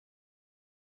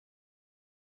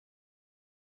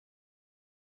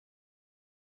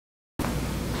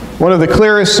One of the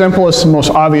clearest, simplest, and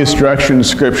most obvious directions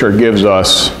Scripture gives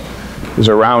us is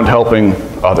around helping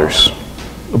others.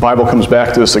 The Bible comes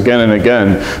back to this again and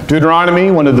again.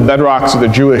 Deuteronomy, one of the bedrocks of the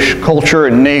Jewish culture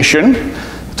and nation,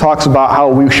 talks about how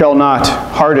we shall not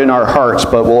harden our hearts,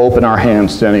 but will open our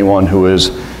hands to anyone who is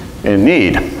in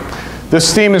need.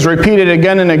 This theme is repeated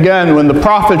again and again when the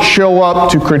prophets show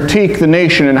up to critique the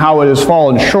nation and how it has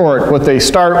fallen short. What they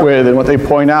start with and what they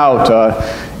point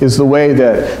out is the way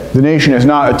that the nation has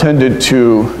not attended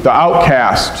to the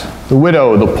outcast, the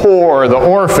widow, the poor, the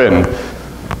orphan.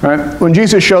 Right? When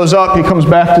Jesus shows up, he comes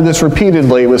back to this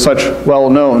repeatedly with such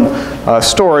well-known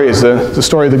stories, the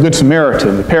story of the Good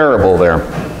Samaritan, the parable there.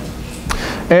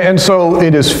 And so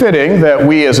it is fitting that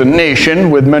we as a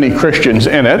nation, with many Christians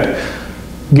in it,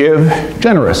 give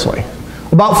generously.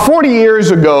 About 40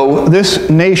 years ago, this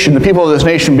nation, the people of this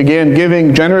nation, began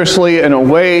giving generously in a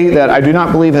way that I do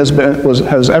not believe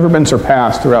has ever been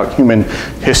surpassed throughout human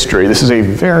history. This is a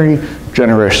very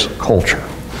generous culture.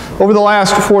 Over the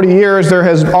last 40 years, there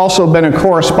has also been a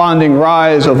corresponding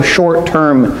rise of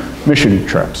short-term mission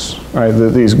trips, right?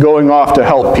 These going off to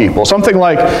help people. Something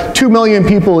like 2 million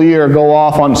people a year go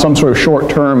off on some sort of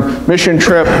short-term mission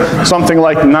trip. Something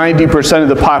like 90% of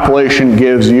the population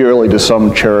gives yearly to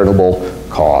some charitable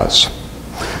cause.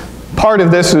 Part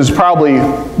of this is probably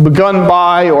begun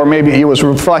by, or maybe it was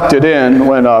reflected in,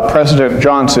 when President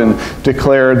Johnson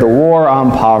declared the war on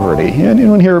poverty.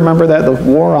 Anyone here remember that? The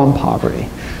war on poverty.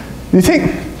 You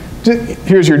think,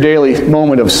 here's your daily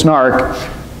moment of snark.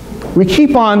 We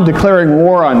keep on declaring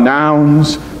war on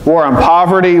nouns, war on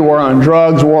poverty, war on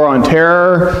drugs, war on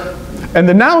terror, and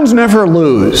the nouns never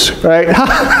lose, right?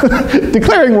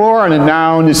 Declaring war on a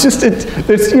noun is just,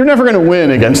 you're never going to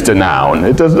win against a noun.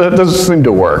 It doesn't seem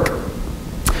to work.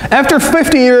 After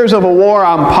 50 years of a war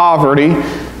on poverty,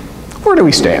 where do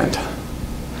we stand?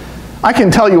 I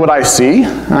can tell you what I see.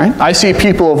 Right? I see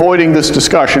people avoiding this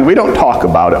discussion. We don't talk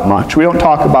about it much. We don't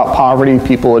talk about poverty,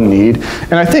 people in need.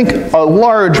 And I think a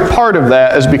large part of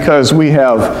that is because we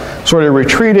have sort of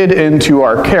retreated into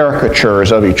our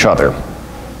caricatures of each other.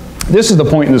 This is the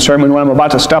point in the sermon when I'm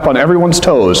about to step on everyone's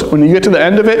toes. When you get to the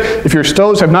end of it, if your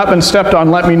toes have not been stepped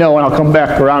on, let me know and I'll come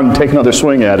back around and take another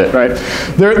swing at it, right?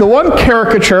 The one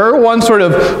caricature, one sort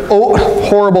of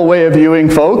horrible way of viewing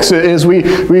folks is we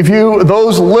view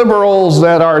those liberals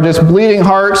that are just bleeding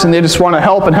hearts and they just want to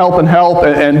help and help and help,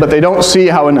 but they don't see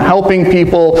how in helping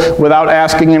people without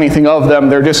asking anything of them,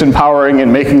 they're disempowering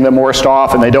and making them worse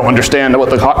off, and they don't understand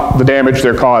what the damage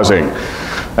they're causing.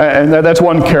 And that's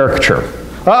one caricature.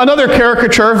 Another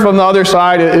caricature from the other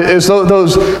side is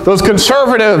those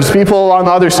conservatives, people on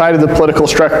the other side of the political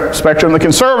spectrum. The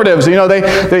conservatives, you know,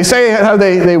 they say how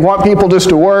they want people just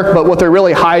to work, but what they're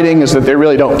really hiding is that they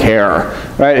really don't care,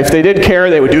 right? If they did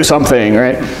care, they would do something,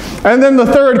 right? And then the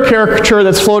third caricature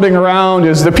that's floating around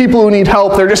is the people who need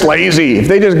help, they're just lazy. If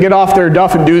they just get off their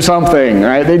duff and do something,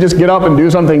 right? They just get up and do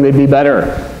something, they'd be better.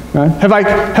 Right? Have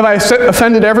I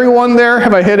offended everyone there?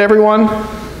 Have I hit everyone?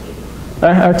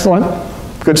 Excellent.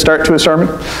 Good start to a sermon.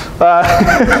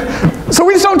 So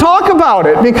we just don't talk about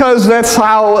it because that's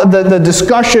how the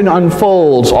discussion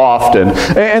unfolds often.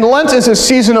 And Lent is a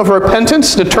season of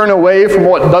repentance to turn away from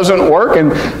what doesn't work,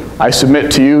 and I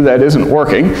submit to you that isn't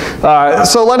working.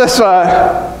 So let us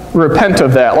repent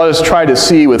of that. Let us try to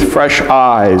see with fresh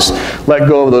eyes, let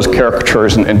go of those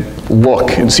caricatures and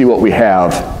look and see what we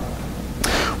have.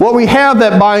 What we have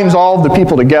that binds all of the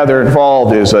people together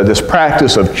involved is this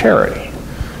practice of charity.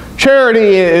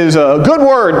 Charity is a good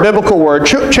word, biblical word.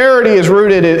 Charity is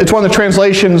rooted, it's one of the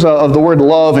translations of the word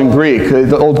love in Greek.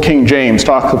 The old King James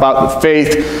talks about the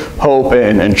faith, hope,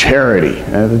 and charity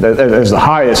as the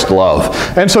highest love.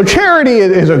 And so charity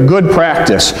is a good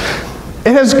practice.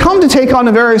 It has come to take on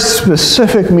a very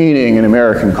specific meaning in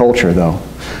American culture, though.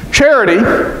 Charity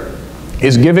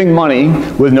is giving money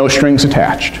with no strings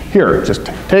attached. Here, just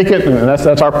take it, and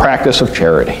that's our practice of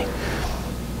charity.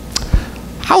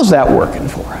 How's that working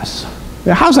for us?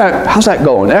 How's that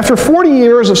going? After 40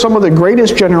 years of some of the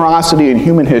greatest generosity in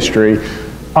human history,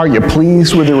 are you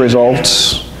pleased with the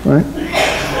results? Right?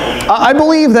 I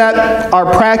believe that our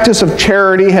practice of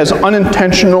charity has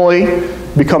unintentionally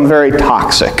become very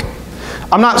toxic.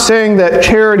 I'm not saying that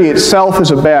charity itself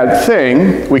is a bad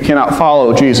thing. We cannot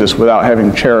follow Jesus without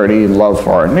having charity and love for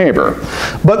our neighbor.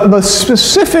 But the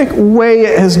specific way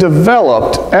it has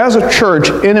developed as a church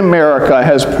in America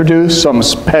has produced some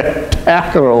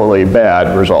spectacularly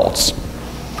bad results.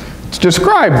 To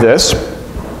describe this,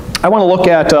 I want to look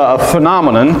at a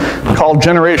phenomenon called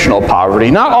generational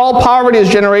poverty. Not all poverty is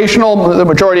generational. The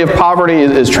majority of poverty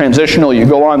is transitional. You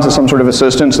go on to some sort of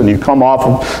assistance and you come off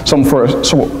of some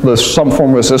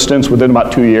form of assistance within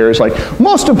about 2 years. Like,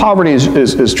 most of poverty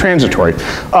is transitory.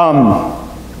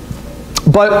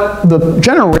 But the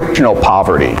generational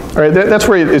poverty, right, that's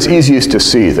where it's easiest to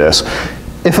see this.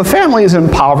 If a family is in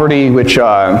poverty, which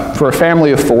for a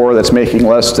family of 4 that's making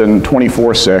less than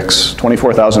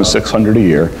 $24,600 a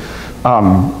year,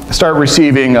 start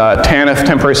receiving TANF,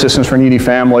 temporary assistance for needy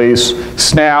families,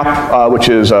 SNAP, which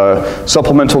is a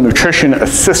supplemental nutrition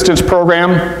assistance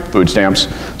program, food stamps.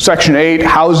 Section 8,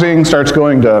 housing, starts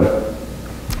going to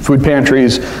food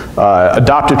pantries.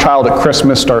 Adopt a child at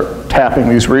Christmas, start tapping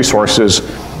these resources.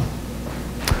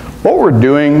 What we're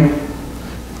doing,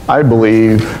 I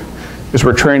believe, is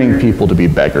we're training people to be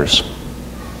beggars.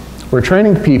 We're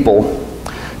training people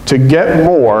to get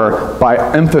more by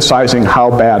emphasizing how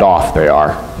bad off they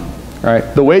are. Right?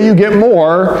 The way you get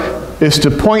more is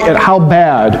to point at how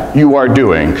bad you are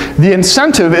doing. The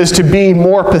incentive is to be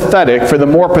more pathetic. For the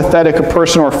more pathetic a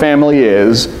person or family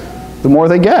is, the more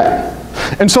they get.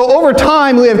 And so over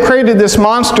time, we have created this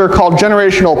monster called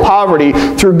generational poverty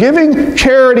through giving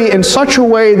charity in such a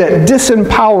way that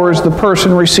disempowers the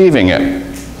person receiving it.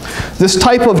 This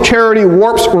type of charity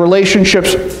warps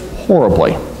relationships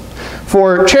horribly.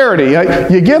 For charity,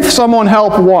 you give someone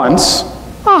help once,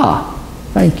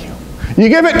 thank you. You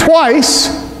give it twice,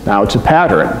 now it's a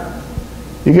pattern.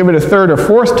 You give it a 3rd or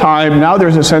 4th time, now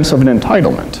there's a sense of an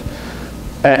entitlement.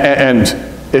 And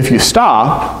if you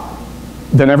stop,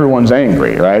 then everyone's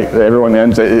angry, right? Everyone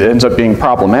ends up being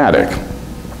problematic.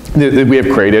 We have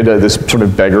created this sort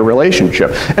of beggar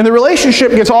relationship. And the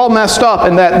relationship gets all messed up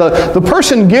in that the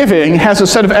person giving has a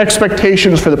set of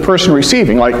expectations for the person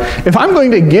receiving. Like, if I'm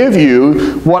going to give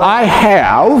you what I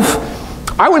have,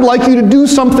 I would like you to do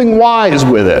something wise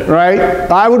with it, right?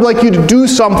 I would like you to do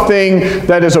something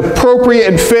that is appropriate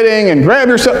and fitting and grab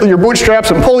your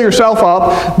bootstraps and pull yourself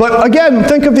up. But again,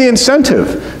 think of the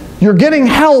incentive. You're getting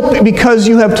help because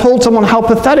you have told someone how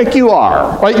pathetic you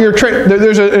are. Right?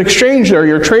 There's an exchange there.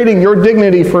 You're trading your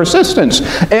dignity for assistance.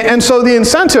 And so the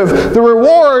incentive, the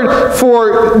reward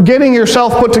for getting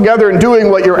yourself put together and doing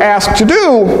what you're asked to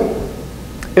do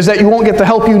is that you won't get the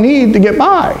help you need to get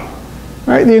by.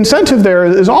 Right? The incentive there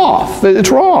is off.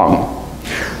 It's wrong.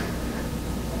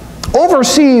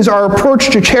 Overseas, our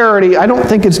approach to charity, I don't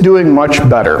think it's doing much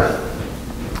better.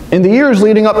 In the years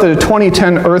leading up to the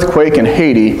 2010 earthquake in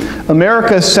Haiti,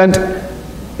 America sent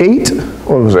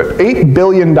 $8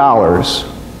 billion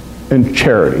in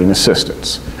charity and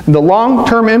assistance. And the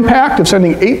long-term impact of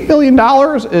sending $8 billion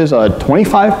is a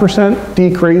 25%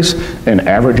 decrease in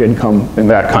average income in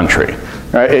that country.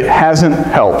 Right? It hasn't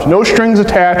helped. No strings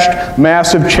attached,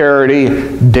 massive charity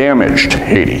damaged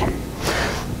Haiti.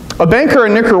 A banker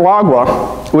in Nicaragua,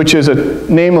 which is a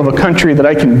name of a country that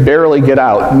I can barely get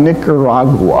out,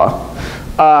 Nicaragua,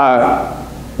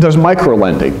 does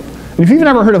microlending. And if you've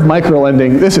never heard of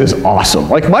microlending, this is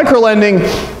awesome. Like, microlending,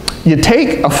 you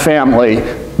take a family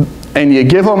and you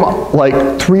give them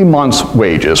like 3 months'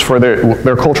 wages for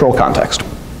their cultural context.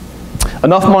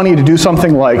 Enough money to do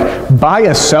something like buy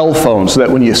a cell phone so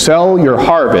that when you sell your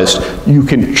harvest, you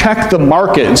can check the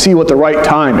market and see what the right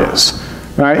time is.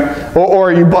 Right?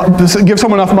 Or you give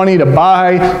someone enough money to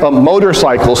buy a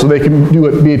motorcycle so they can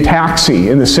be a taxi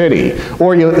in the city.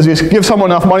 Or you just give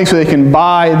someone enough money so they can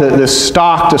buy this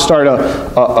stock to start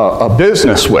a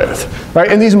business with. Right?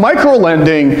 And these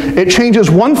micro-lending, it changes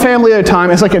one family at a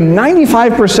time. It's like a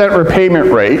 95%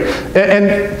 repayment rate.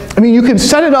 And I mean, you can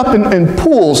set it up in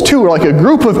pools too, like a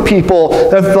group of people,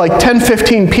 that's like 10,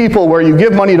 15 people, where you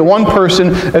give money to one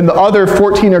person and the other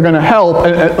 14 are going to help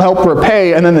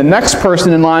repay, and then the next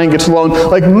person in line gets a loan.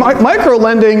 Like,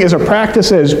 micro-lending is a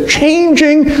practice that is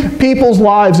changing people's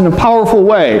lives in a powerful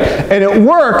way. And it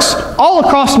works all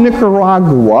across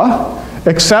Nicaragua,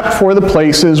 except for the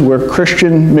places where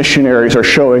Christian missionaries are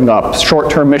showing up,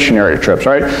 short-term missionary trips,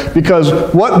 right? Because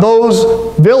what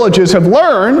those villages have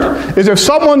learned is if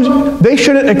someone,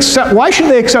 why should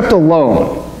they accept a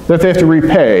loan that they have to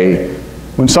repay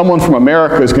when someone from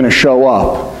America is going to show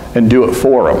up and do it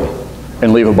for them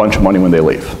and leave a bunch of money when they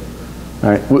leave?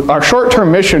 Right? Our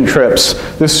short-term mission trips,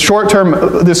 this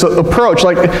approach,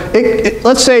 like,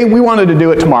 let's say we wanted to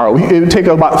do it tomorrow. It would take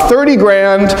about 30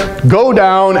 grand, go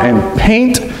down and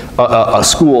paint a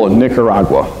school in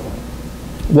Nicaragua.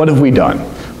 What have we done?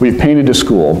 We've painted a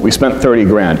school. We spent 30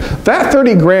 grand. That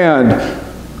 30 grand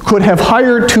could have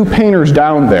hired 2 painters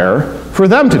down there for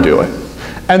them to do it,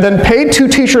 and then paid 2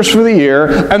 teachers for the year,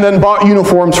 and then bought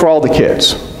uniforms for all the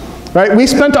kids. Right? We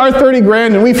spent our 30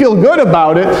 grand and we feel good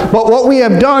about it, but what we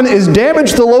have done is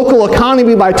damage the local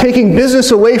economy by taking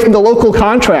business away from the local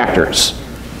contractors.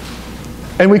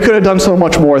 And we could have done so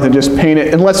much more than just paint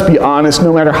it. And let's be honest,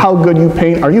 no matter how good you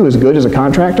paint, are you as good as a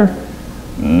contractor?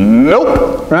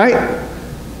 Nope, right?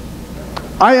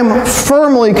 I am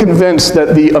firmly convinced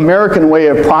that the American way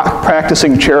of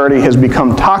practicing charity has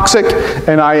become toxic,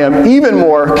 and I am even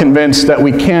more convinced that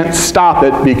we can't stop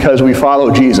it because we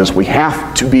follow Jesus. We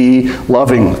have to be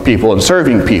loving people and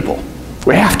serving people.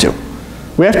 We have to.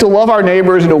 We have to love our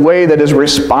neighbors in a way that is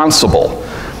responsible.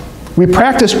 We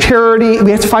practice charity,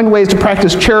 we have to find ways to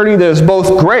practice charity that is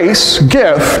both grace,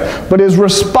 gift, but is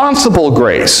responsible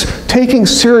grace, taking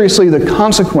seriously the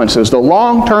consequences, the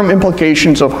long-term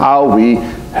implications of how we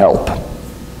help.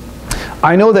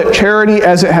 I know that charity,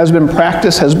 as it has been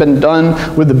practiced, has been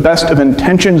done with the best of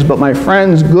intentions, but my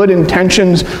friends, good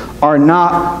intentions are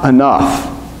not enough.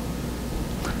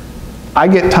 I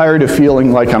get tired of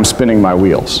feeling like I'm spinning my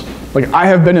wheels. Like, I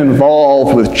have been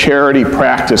involved with charity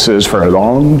practices for a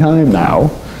long time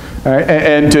now, right?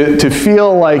 And to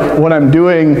feel like what I'm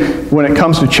doing when it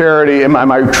comes to charity, am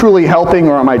I truly helping,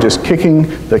 or am I just kicking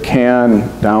the can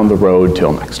down the road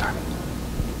till next time?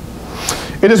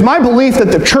 It is my belief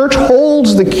that the church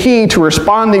holds the key to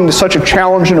responding to such a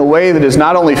challenge in a way that is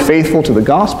not only faithful to the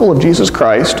gospel of Jesus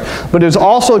Christ, but is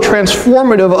also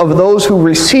transformative of those who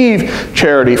receive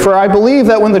charity. For I believe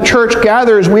that when the church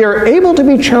gathers, we are able to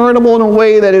be charitable in a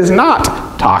way that is not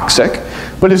toxic,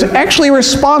 but is actually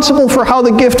responsible for how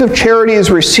the gift of charity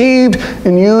is received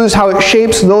and used, how it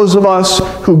shapes those of us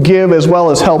who give as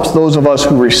well as helps those of us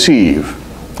who receive.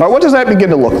 All right, what does that begin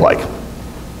to look like?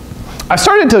 I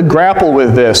started to grapple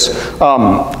with this,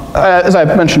 as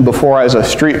I've mentioned before, as a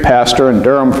street pastor in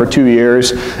Durham for 2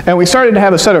 years, and we started to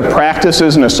have a set of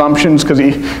practices and assumptions, because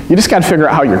you just got to figure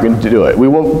out how you're going to do it.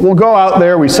 We'll go out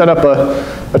there, we set up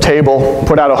a table,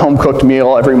 put out a home-cooked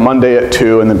meal every Monday at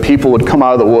 2, and then people would come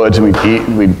out of the woods, and we'd eat,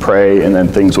 and we'd pray, and then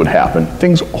things would happen.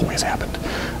 Things always happened.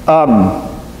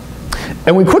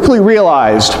 And we quickly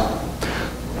realized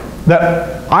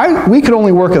that we could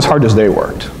only work as hard as they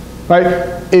worked. Right?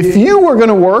 If you were going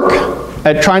to work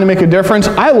at trying to make a difference,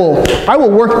 I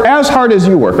will work as hard as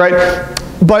you work, right?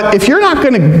 But if you're not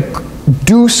going to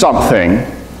do something,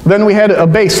 then we had a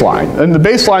baseline. And the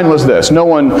baseline was this: no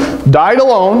one died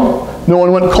alone, no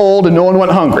one went cold, and no one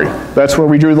went hungry. That's where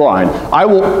we drew the line. I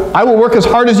will work as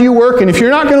hard as you work, and if you're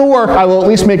not going to work, I will at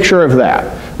least make sure of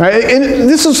that. Right? And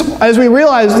this is, as we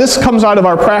realize, this comes out of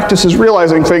our practices,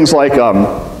 realizing things like,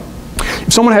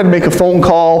 if someone had to make a phone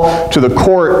call to the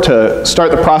court to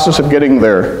start the process of getting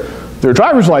their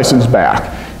driver's license back,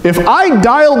 if I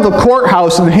dialed the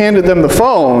courthouse and handed them the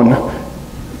phone,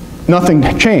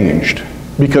 nothing changed,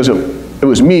 because it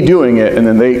was me doing it, and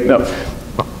then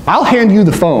I'll hand you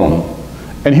the phone,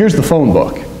 and here's the phone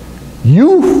book.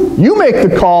 You make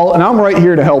the call, and I'm right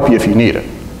here to help you if you need it.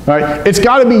 Right? It's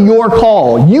got to be your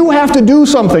call. You have to do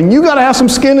something. You got to have some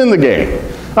skin in the game.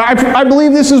 I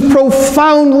believe this is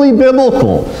profoundly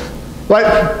biblical.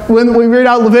 Right? When we read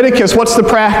out Leviticus, what's the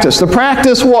practice? The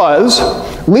practice was,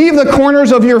 leave the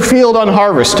corners of your field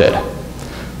unharvested.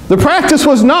 The practice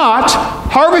was not,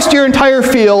 harvest your entire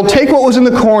field, take what was in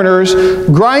the corners,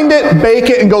 grind it, bake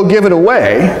it, and go give it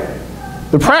away.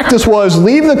 The practice was,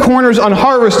 leave the corners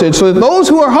unharvested so that those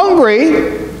who are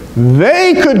hungry,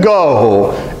 they could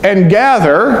go and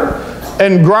gather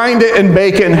and grind it and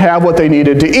bake it and have what they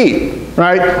needed to eat.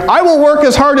 Right? I will work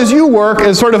as hard as you work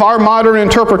is sort of our modern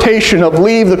interpretation of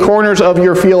leave the corners of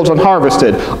your fields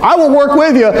unharvested. I will work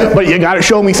with you, but you got to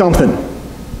show me something.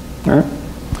 All right?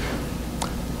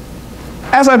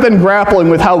 As I've been grappling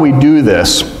with how we do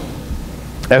this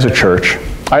as a church,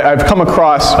 I've come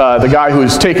across the guy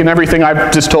who's taken everything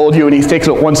I've just told you and he takes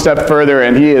it one step further,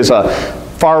 and he is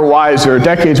far wiser,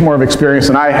 decades more of experience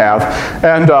than I have.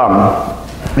 And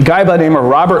a guy by the name of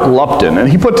Robert Lupton, and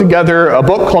he put together a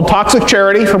book called Toxic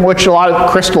Charity, from which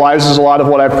crystallizes a lot of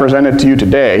what I've presented to you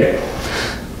today.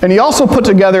 And he also put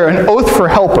together an Oath for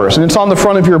Helpers, and it's on the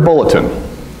front of your bulletin.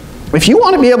 If you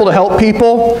want to be able to help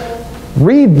people,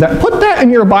 read that, put that in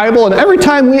your Bible, and every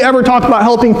time we ever talk about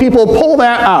helping people, pull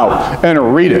that out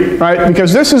and read it, right?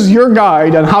 Because this is your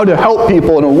guide on how to help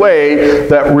people in a way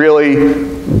that really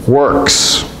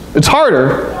works. It's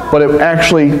harder, but it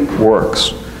actually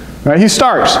works. Right? He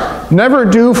starts, never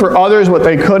do for others what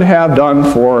they could have done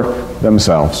for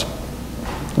themselves.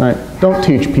 Right? Don't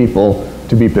teach people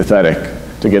to be pathetic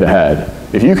to get ahead.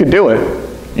 If you can do it,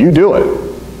 you do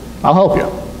it. I'll help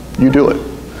you. You do it.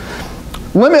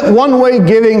 Limit one-way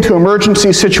giving to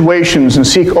emergency situations and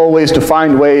seek always to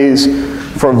find ways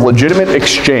for legitimate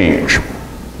exchange.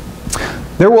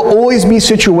 There will always be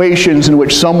situations in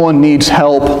which someone needs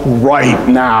help right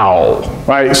now,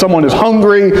 right? Someone is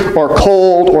hungry or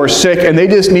cold or sick, and they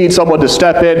just need someone to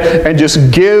step in and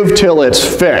just give till it's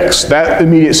fixed, that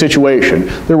immediate situation.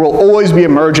 There will always be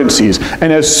emergencies.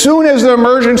 And as soon as the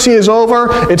emergency is over,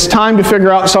 it's time to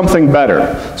figure out something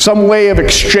better, some way of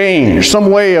exchange, some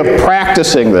way of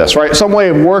practicing this, right? Some way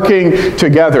of working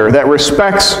together that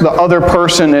respects the other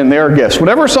person and their gifts.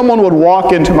 Whenever someone would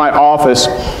walk into my office,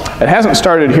 it hasn't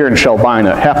started here in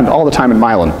Shelbina, it happened all the time in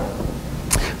Milan.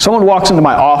 Someone walks into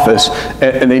my office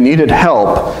and they needed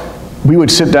help. We would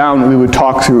sit down and we would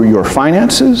talk through your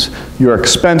finances, your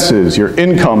expenses, your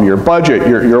income, your budget,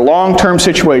 your long-term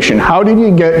situation. How did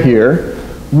you get here?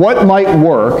 What might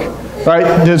work?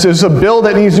 Right? Is this a bill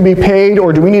that needs to be paid,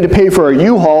 or do we need to pay for a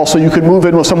U-Haul so you could move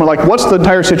in with someone? Like, what's the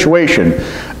entire situation?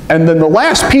 And then the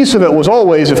last piece of it was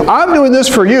always, if I'm doing this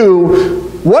for you,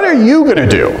 what are you going to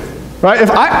do? Right?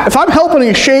 If I'm helping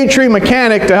a shade tree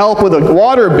mechanic to help with a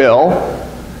water bill,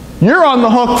 you're on the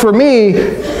hook for me.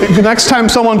 The next time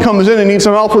someone comes in and needs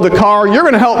some help with a car, you're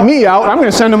going to help me out. I'm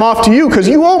going to send them off to you because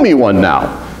you owe me one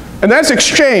now. And that's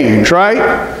exchange, right?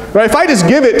 Right? If I just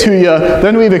give it to you,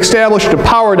 then we've established a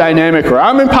power dynamic where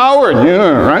I'm empowered,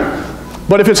 right?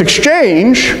 But if it's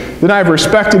exchange, then I've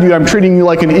respected you, I'm treating you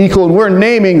like an equal, and we're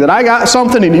naming that I got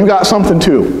something and you got something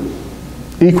too.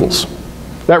 Equals.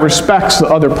 That respects the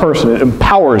other person. It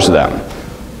empowers them.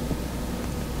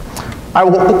 I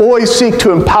will always seek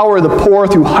to empower the poor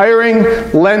through hiring,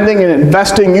 lending, and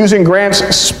investing, using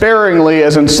grants sparingly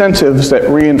as incentives that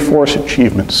reinforce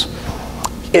achievements.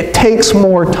 It takes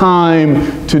more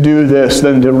time to do this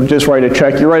than to just write a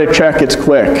check. You write a check, it's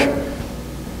quick.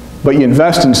 But you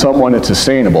invest in someone, it's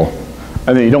sustainable.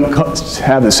 And then you don't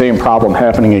have the same problem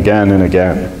happening again and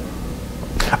again.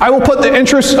 I will put the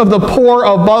interests of the poor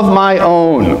above my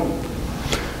own.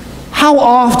 How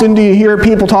often do you hear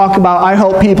people talk about, I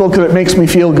help people because it makes me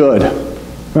feel good?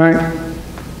 Right?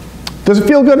 Does it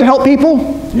feel good to help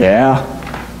people? Yeah.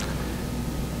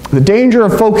 The danger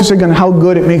of focusing on how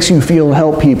good it makes you feel to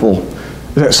help people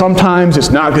is that sometimes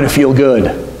it's not going to feel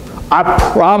good. I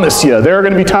promise you, there are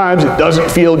going to be times it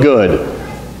doesn't feel good.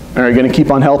 Are you going to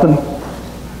keep on helping?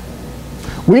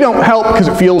 We don't help because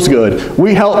it feels good.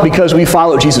 We help because we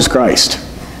follow Jesus Christ.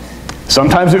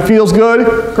 Sometimes it feels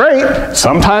good, great.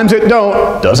 Sometimes it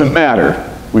don't, doesn't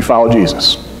matter. We follow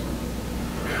Jesus.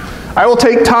 I will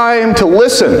take time to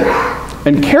listen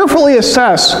and carefully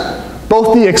assess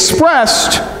both the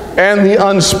expressed and the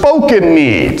unspoken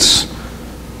needs.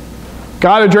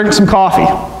 Got to drink some coffee.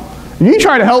 If you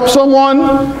try to help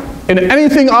someone in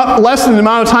anything less than the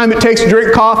amount of time it takes to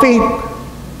drink coffee,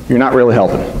 you're not really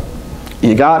helping.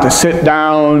 You got to sit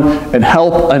down and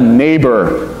help a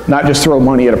neighbor, not just throw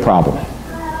money at a problem.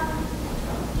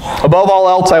 Above all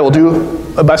else, I will do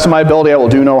the best of my ability, I will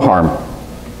do no harm.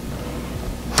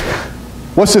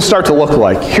 What's this start to look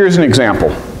like? Here's an example.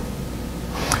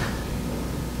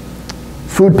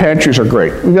 Food pantries are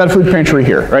great. We've got a food pantry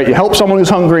here, right? You help someone who's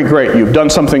hungry, great. You've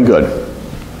done something good.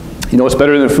 You know what's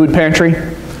better than a food pantry?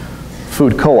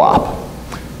 Food co-op.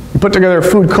 You put together a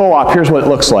food co-op, here's what it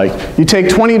looks like. You take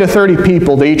 20 to 30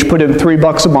 people, they each put in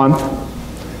 $3 a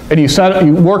month, and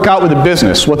you work out with the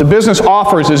business. What the business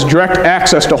offers is direct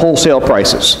access to wholesale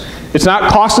prices. It's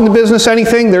not costing the business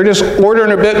anything, they're just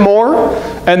ordering a bit more,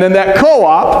 and then that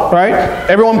co-op, right,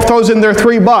 everyone throws in their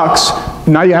 $3,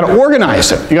 now you got to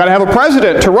organize it. You got to have a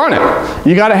president to run it.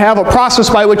 You got to have a process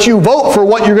by which you vote for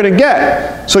what you're going to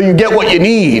get, so you get what you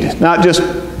need, not just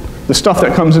the stuff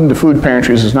that comes into food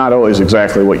pantries is not always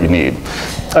exactly what you need.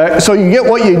 So you get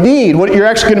what you need, what you're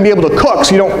actually going to be able to cook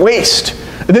so you don't waste.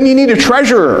 And then you need a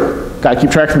treasurer, got to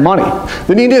keep track of the money.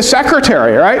 Then you need a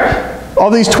secretary, right? All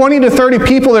these 20 to 30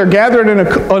 people that are gathered in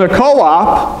a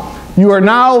co-op, you are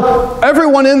now,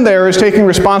 everyone in there is taking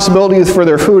responsibility for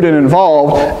their food and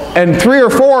involved, and 3 or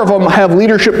 4 of them have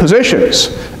leadership positions.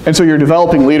 And so you're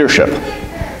developing leadership.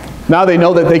 Now they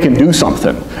know that they can do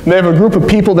something. And they have a group of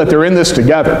people that they're in this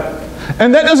together.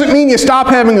 And that doesn't mean you stop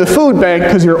having the food bank,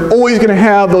 because you're always going to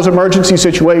have those emergency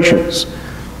situations.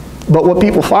 But what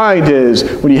people find is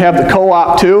when you have the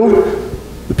co-op too,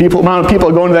 the amount of people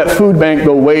that go into that food bank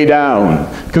go way down.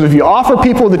 Because if you offer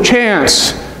people the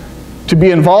chance to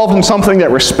be involved in something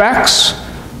that respects,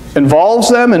 involves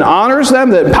them and honors them,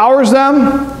 that empowers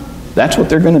them, that's what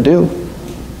they're going to do.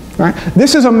 Right?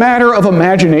 This is a matter of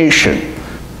imagination.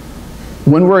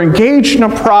 When we're engaged in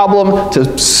a problem,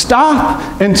 to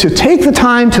stop and to take the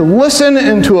time to listen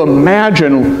and to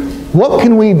imagine, what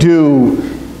can we do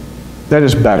that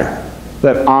is better,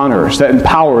 that honors, that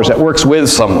empowers, that works with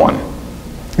someone.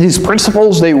 These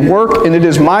principles, they work, and it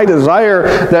is my desire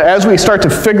that as we start to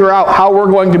figure out how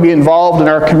we're going to be involved in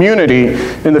our community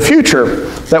in the future,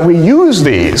 that we use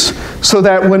these so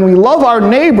that when we love our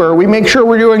neighbor, we make sure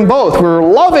we're doing both. We're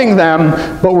loving them,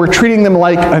 but we're treating them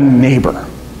like a neighbor.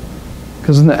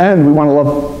 Because in the end, we want to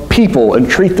love people and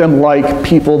treat them like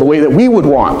people the way that we would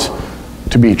want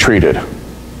to be treated.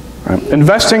 Right?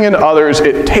 Investing in others,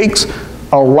 it takes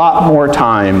a lot more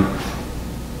time,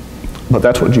 but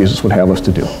that's what Jesus would have us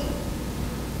to do.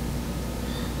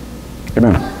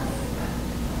 Amen.